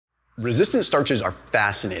Resistant starches are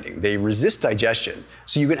fascinating. They resist digestion,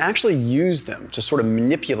 so you can actually use them to sort of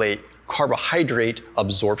manipulate carbohydrate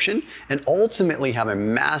absorption and ultimately have a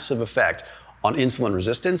massive effect on insulin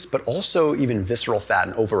resistance, but also even visceral fat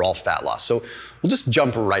and overall fat loss. So we'll just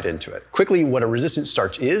jump right into it. Quickly, what a resistant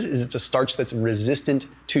starch is it's a starch that's resistant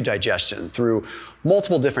to digestion through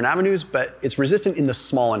multiple different avenues, but it's resistant in the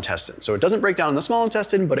small intestine. So it doesn't break down in the small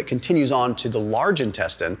intestine, but it continues on to the large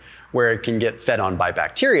intestine where it can get fed on by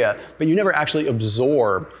bacteria, but you never actually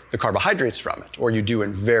absorb the carbohydrates from it, or you do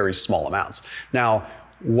in very small amounts. Now,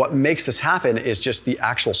 what makes this happen is just the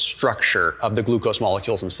actual structure of the glucose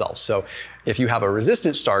molecules themselves. So if you have a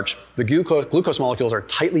resistant starch, the glucose molecules are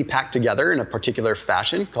tightly packed together in a particular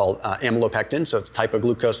fashion called amylopectin, so it's a type of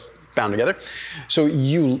glucose bound together. So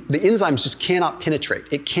the enzymes just cannot penetrate.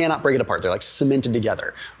 It cannot break it apart. They're like cemented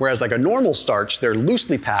together. Whereas like a normal starch, they're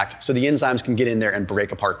loosely packed, so the enzymes can get in there and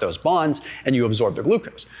break apart those bonds, and you absorb the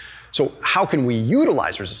glucose. So how can we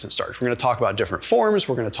utilize resistant starch? We're going to talk about different forms.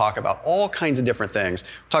 We're going to talk about all kinds of different things.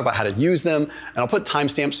 We'll talk about how to use them. And I'll put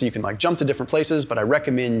timestamps so you can like jump to different places, but I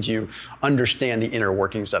recommend you understand the inner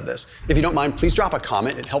workings of this. If you don't mind, please drop a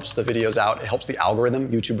comment. It helps the videos out. It helps the algorithm.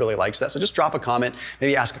 YouTube really likes that. So just drop a comment,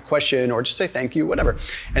 maybe ask a question, or just say thank you, whatever.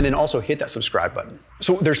 And then also hit that subscribe button.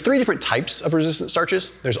 So there's 3 different types of resistant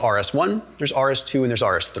starches. There's RS1, there's RS2, and there's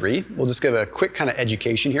RS3. We'll just give a quick kind of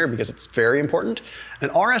education here because it's very important. An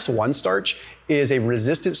RS1 starch is a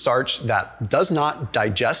resistant starch that does not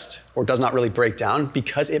digest or does not really break down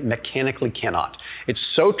because it mechanically cannot. It's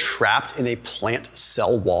so trapped in a plant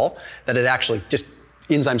cell wall that it actually just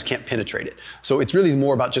enzymes can't penetrate it. So it's really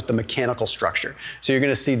more about just the mechanical structure. So you're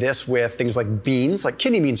going to see this with things like beans, like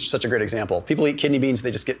kidney beans are such a great example. People eat kidney beans,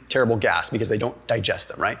 they just get terrible gas because they don't digest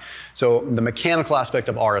them, right? So the mechanical aspect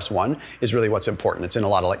of RS1 is really what's important. It's in a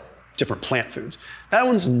lot of like different plant foods. That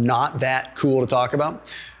one's not that cool to talk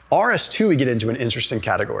about. RS2, we get into an interesting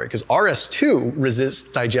category because RS2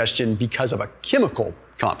 resists digestion because of a chemical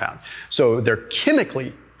compound. So they're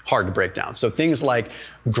chemically hard to break down. So things like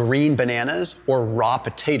green bananas or raw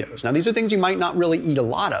potatoes. Now these are things you might not really eat a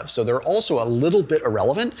lot of, so they're also a little bit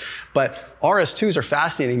irrelevant, but RS2s are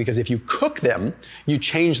fascinating because if you cook them, you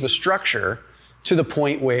change the structure to the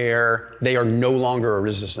point where they are no longer a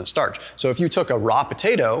resistant starch. So if you took a raw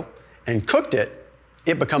potato and cooked it,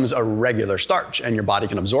 it becomes a regular starch and your body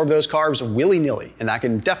can absorb those carbs willy-nilly, and that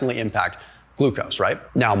can definitely impact glucose, right?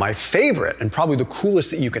 Now, my favorite and probably the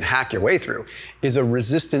coolest that you can hack your way through is a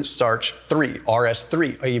resistant starch 3,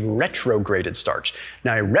 RS3, a retrograded starch.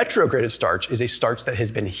 Now, a retrograded starch is a starch that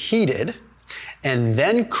has been heated and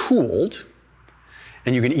then cooled,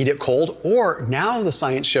 and you can eat it cold, or now the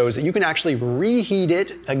science shows that you can actually reheat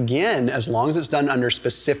it again as long as it's done under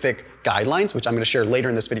specific guidelines, which I'm going to share later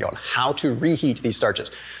in this video on how to reheat these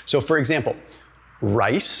starches. So for example,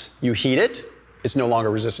 rice, you heat it, it's no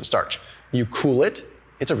longer resistant starch. You cool it,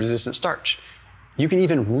 it's a resistant starch. You can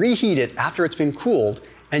even reheat it after it's been cooled,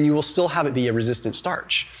 and you will still have it be a resistant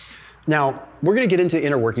starch. Now, we're going to get into the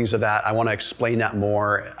inner workings of that. I want to explain that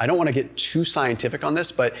more. I don't want to get too scientific on this,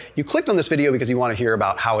 but you clicked on this video because you want to hear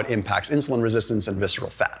about how it impacts insulin resistance and visceral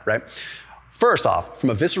fat, right? First off,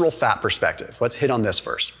 from a visceral fat perspective, let's hit on this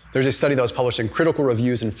first. There's a study that was published in Critical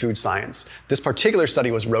Reviews in Food Science. This particular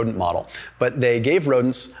study was rodent model, but they gave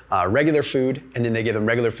rodents regular food, and then they gave them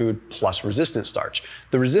regular food plus resistant starch.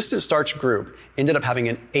 The resistant starch group ended up having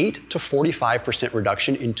an 8 to 45%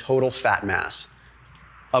 reduction in total fat mass,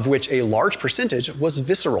 of which a large percentage was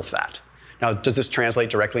visceral fat. Now, does this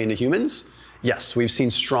translate directly into humans? Yes, we've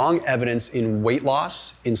seen strong evidence in weight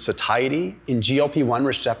loss, in satiety, in GLP-1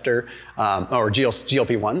 receptor,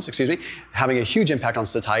 GLP-1s, excuse me, having a huge impact on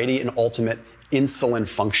satiety and ultimate insulin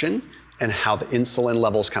function and how the insulin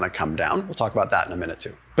levels kind of come down. We'll talk about that in a minute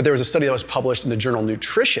too. But there was a study that was published in the journal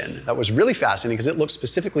Nutrition that was really fascinating because it looked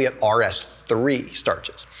specifically at RS3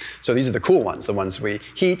 starches. So these are the cool ones, the ones we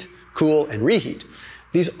heat, cool, and reheat.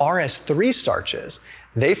 These RS3 starches,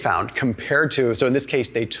 they found compared to, so in this case,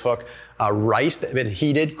 they took rice that had been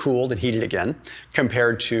heated, cooled, and heated again,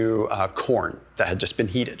 compared to corn that had just been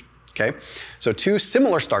heated, okay? So 2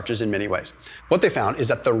 similar starches in many ways. What they found is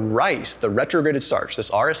that the rice, the retrograded starch,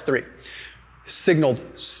 this RS3, signaled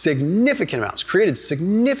significant amounts, created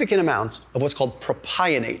significant amounts of what's called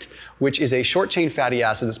propionate, which is a short-chain fatty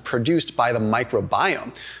acid that's produced by the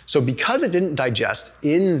microbiome. So because it didn't digest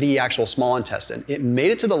in the actual small intestine, it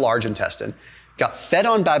made it to the large intestine, got fed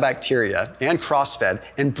on by bacteria and cross-fed,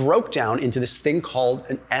 and broke down into this thing called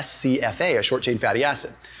an SCFA, a short-chain fatty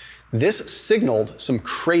acid. This signaled some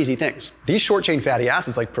crazy things. These short-chain fatty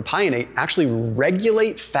acids, like propionate, actually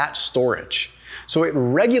regulate fat storage. So it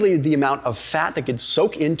regulated the amount of fat that could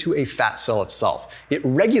soak into a fat cell itself. It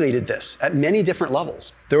regulated this at many different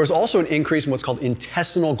levels. There was also an increase in what's called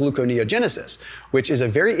intestinal gluconeogenesis, which is a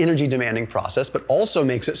very energy demanding process, but also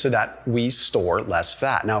makes it so that we store less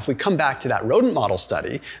fat. Now, if we come back to that rodent model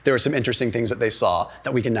study, there were some interesting things that they saw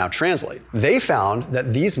that we can now translate. They found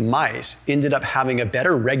that these mice ended up having a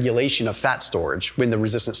better regulation of fat storage when the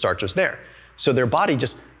resistant starch was there. So their body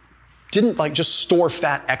just didn't just store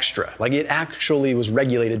fat extra. It actually was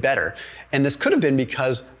regulated better. And this could have been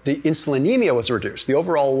because the insulinemia was reduced. The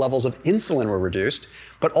overall levels of insulin were reduced,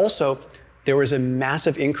 but also there was a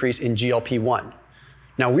massive increase in GLP-1.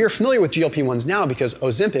 Now, we are familiar with GLP-1s now because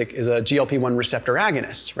Ozempic is a GLP-1 receptor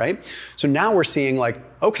agonist, right? So now we're seeing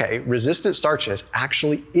okay, resistant starches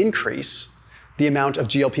actually increase the amount of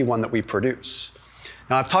GLP-1 that we produce.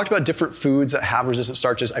 Now, I've talked about different foods that have resistant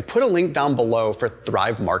starches. I put a link down below for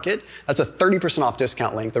Thrive Market. That's a 30% off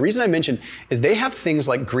discount link. The reason I mentioned is they have things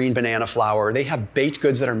like green banana flour. They have baked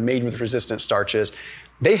goods that are made with resistant starches.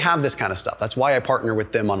 They have this kind of stuff. That's why I partner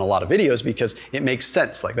with them on a lot of videos, because it makes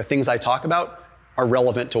sense. The things I talk about are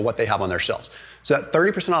relevant to what they have on their shelves. So that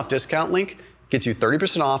 30% off discount link gets you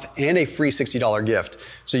 30% off and a free $60 gift.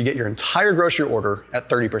 So you get your entire grocery order at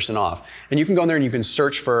 30% off. And you can go in there and you can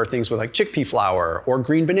search for things with chickpea flour or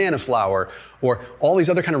green banana flour or all these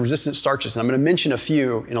other kind of resistant starches. And I'm gonna mention a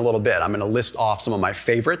few in a little bit. I'm gonna list off some of my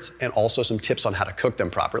favorites and also some tips on how to cook them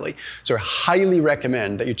properly. So I highly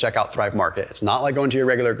recommend that you check out Thrive Market. It's not like going to your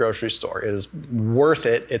regular grocery store. It is worth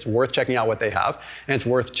it. It's worth checking out what they have, and it's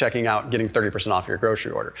worth checking out getting 30% off your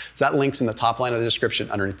grocery order. So that link's in the top line of the description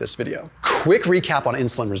underneath this video. Quick recap on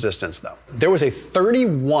insulin resistance though. There was a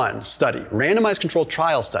 31 study, randomized controlled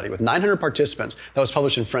trial study with 900 participants that was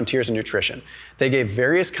published in Frontiers in Nutrition. They gave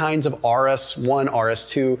various kinds of RS1,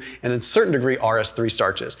 RS2, and in a certain degree RS3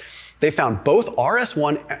 starches. They found both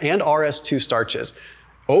RS1 and RS2 starches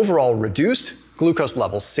overall reduced glucose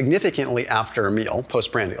levels significantly after a meal,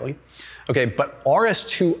 postprandially. Okay, but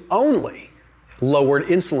RS2 only lowered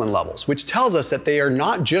insulin levels, which tells us that they are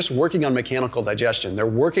not just working on mechanical digestion, they're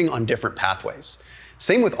working on different pathways.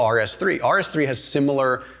 Same with RS3. RS3 has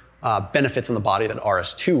similar benefits in the body that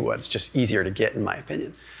RS2 would. It's just easier to get, in my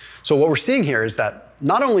opinion. So what we're seeing here is that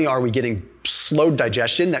not only are we getting slowed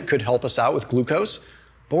digestion that could help us out with glucose,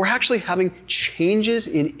 but we're actually having changes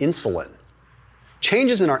in insulin.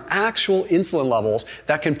 Changes in our actual insulin levels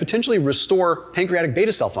that can potentially restore pancreatic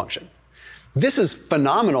beta cell function. This is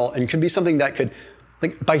phenomenal and could be something that could,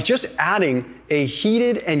 by just adding a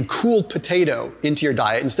heated and cooled potato into your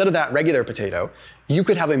diet instead of that regular potato, you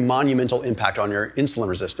could have a monumental impact on your insulin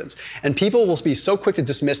resistance. And people will be so quick to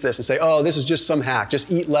dismiss this and say, oh, this is just some hack.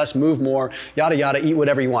 Just eat less, move more, yada, yada, eat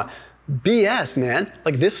whatever you want. BS, man.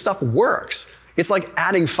 This stuff works. It's like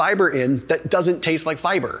adding fiber in that doesn't taste like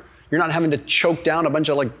fiber. You're not having to choke down a bunch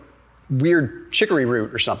of weird chicory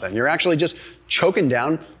root or something. You're actually just choking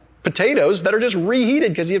down potatoes that are just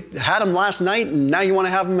reheated because you had them last night and now you want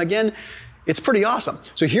to have them again. It's pretty awesome.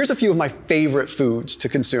 So here's a few of my favorite foods to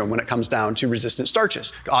consume when it comes down to resistant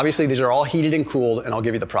starches. Obviously, these are all heated and cooled, and I'll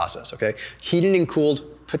give you the process, okay? Heated and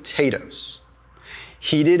cooled potatoes.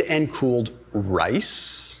 Heated and cooled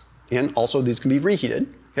rice, and also these can be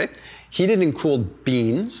reheated, okay? Heated and cooled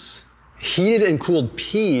beans. Heated and cooled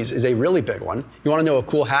peas is a really big one. You wanna know a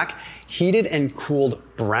cool hack? Heated and cooled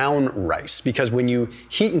brown rice, because when you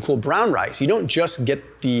heat and cool brown rice, you don't just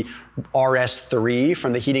get the RS3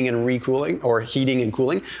 from the heating and recooling or heating and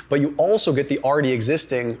cooling, but you also get the already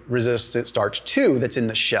existing resistant starch 2 that's in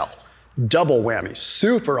the shell. Double whammy,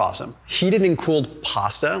 super awesome. Heated and cooled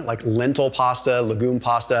pasta, like lentil pasta, legume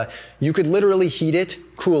pasta, you could literally heat it,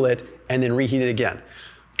 cool it, and then reheat it again.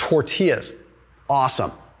 Tortillas,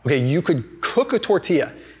 awesome. Okay, you could cook a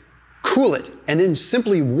tortilla, cool it, and then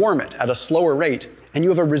simply warm it at a slower rate, and you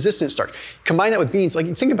have a resistant starch. Combine that with beans,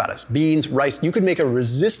 think about it, beans, rice, you could make a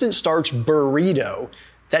resistant starch burrito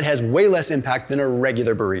that has way less impact than a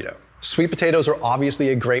regular burrito. Sweet potatoes are obviously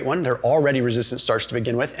a great one. They're already resistant starch to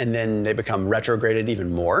begin with, and then they become retrograded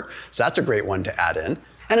even more. So that's a great one to add in.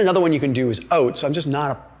 And another one you can do is oats. I'm just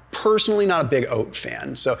personally not a big oat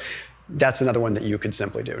fan. So that's another one that you could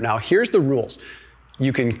simply do. Now here's the rules.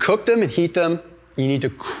 You can cook them and heat them. You need to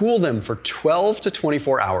cool them for 12 to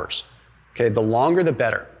 24 hours. Okay, the longer the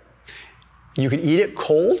better. You can eat it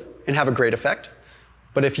cold and have a great effect.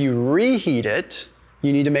 But if you reheat it,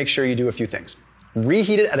 you need to make sure you do a few things.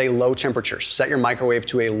 Reheat it at a low temperature. Set your microwave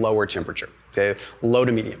to a lower temperature, okay, low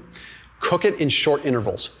to medium. Cook it in short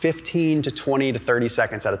intervals, 15 to 20 to 30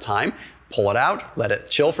 seconds at a time. Pull it out, let it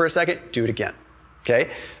chill for a second, do it again, okay?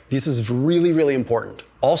 This is really, really important.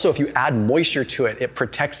 Also, if you add moisture to it, it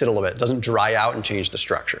protects it a little bit. It doesn't dry out and change the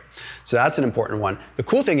structure. So that's an important one. The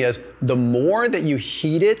cool thing is, the more that you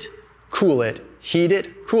heat it, cool it,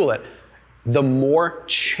 the more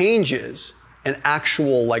changes and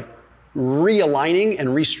actual like realigning and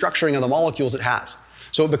restructuring of the molecules it has.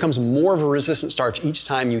 So it becomes more of a resistant starch each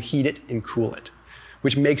time you heat it and cool it,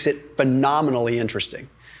 which makes it phenomenally interesting.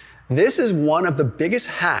 This is one of the biggest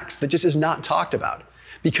hacks that just is not talked about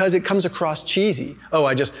because it comes across cheesy. Oh,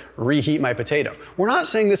 I just reheat my potato. We're not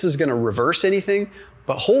saying this is gonna reverse anything,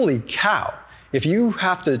 but holy cow, if you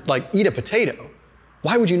have to like eat a potato,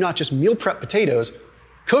 why would you not just meal prep potatoes,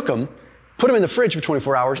 cook them, put them in the fridge for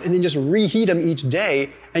 24 hours, and then just reheat them each day,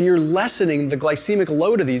 and you're lessening the glycemic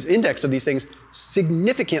load of these, index of these things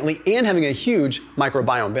significantly and having a huge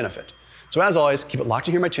microbiome benefit. So as always, keep it locked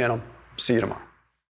in here on my channel. See you tomorrow.